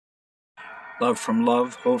Love from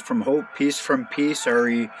love, hope from hope, peace from peace, our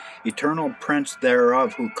eternal Prince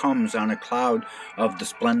thereof, who comes on a cloud of the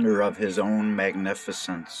splendor of his own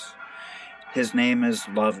magnificence. His name is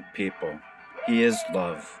love, people. He is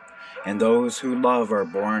love. And those who love are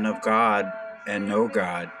born of God and know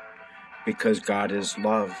God, because God is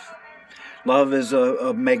love. Love is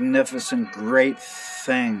a magnificent, great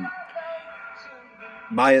thing.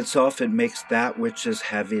 By itself, it makes that which is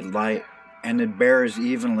heavy light, and it bears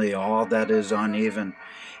evenly all that is uneven.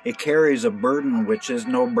 It carries a burden which is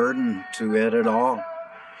no burden to it at all.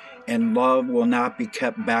 And love will not be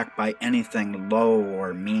kept back by anything low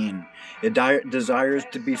or mean. It desires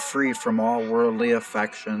to be free from all worldly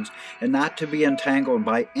affections and not to be entangled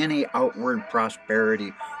by any outward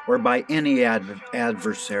prosperity or by any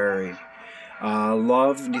adversary.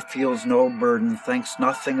 Love feels no burden, thinks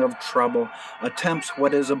nothing of trouble, attempts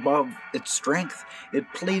what is above its strength.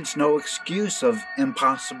 It pleads no excuse of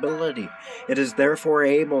impossibility. It is therefore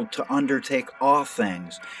able to undertake all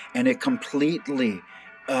things, and it completely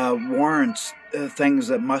warrants things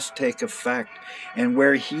that must take effect, and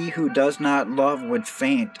where he who does not love would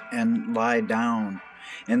faint and lie down.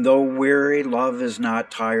 And though weary, love is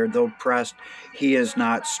not tired. Though pressed, he is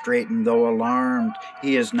not straitened. Though alarmed,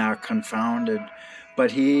 he is not confounded.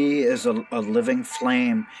 But he is a living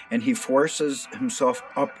flame, and he forces himself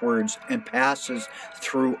upwards and passes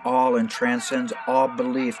through all and transcends all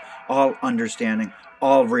belief, all understanding,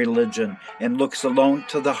 all religion, and looks alone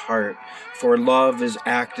to the heart. For love is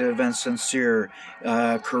active and sincere,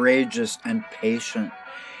 courageous and patient.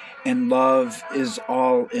 And love is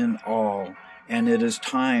all in all. And it is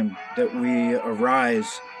time that we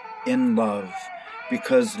arise in love,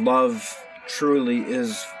 because love truly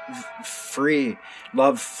is free.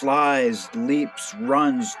 Love flies, leaps,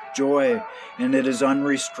 runs, joy, and it is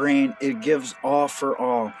unrestrained. It gives all for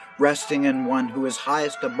all, resting in one who is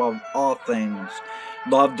highest above all things.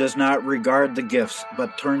 Love does not regard the gifts,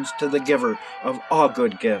 but turns to the giver of all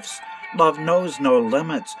good gifts. Love knows no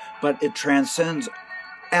limits, but it transcends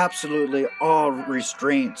absolutely all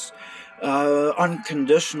restraints.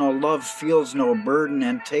 Unconditional love feels no burden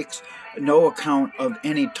and takes no account of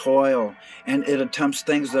any toil, and it attempts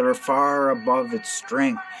things that are far above its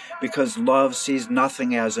strength, because love sees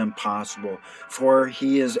nothing as impossible, for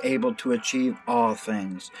he is able to achieve all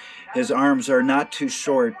things. His arms are not too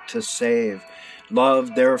short to save.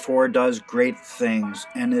 Love therefore does great things,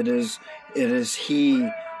 and it is he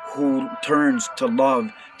who turns to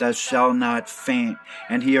love that shall not faint,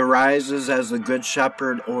 and he arises as the good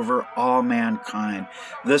shepherd over all mankind.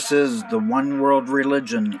 This is the one world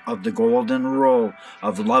religion of the golden rule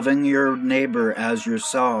of loving your neighbor as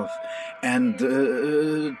yourself, and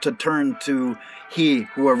to turn to he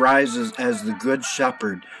who arises as the good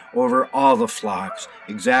shepherd over all the flocks,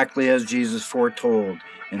 exactly as Jesus foretold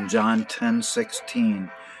in John 10:16.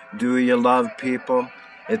 Do you love, people?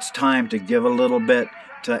 It's time to give a little bit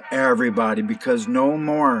to everybody, because no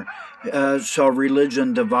more shall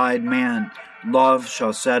religion divide man. Love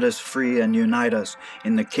shall set us free and unite us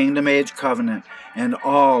in the kingdom age covenant, and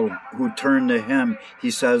all who turn to him,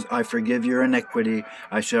 he says, I forgive your iniquity,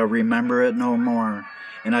 I shall remember it no more.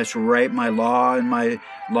 And I shall write my law and my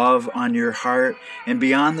love on your heart. And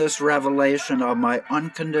beyond this revelation of my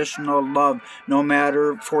unconditional love, no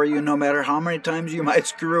matter how many times you might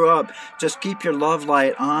screw up, just keep your love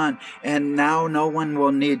light on. And now no one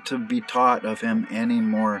will need to be taught of him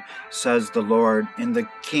anymore, says the Lord, in the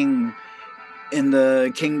kingdom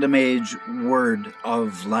age word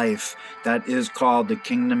of life that is called the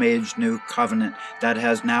kingdom age new covenant, that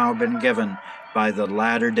has now been given by the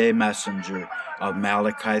latter-day messenger of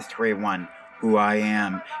Malachi 3:1, who I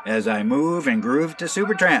am, as I move and groove to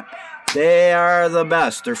Supertramp. They are the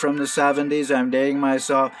best. They're from the 70s. I'm dating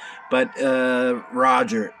myself. But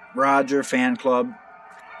Roger Fan Club.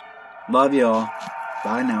 Love y'all.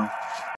 Bye now.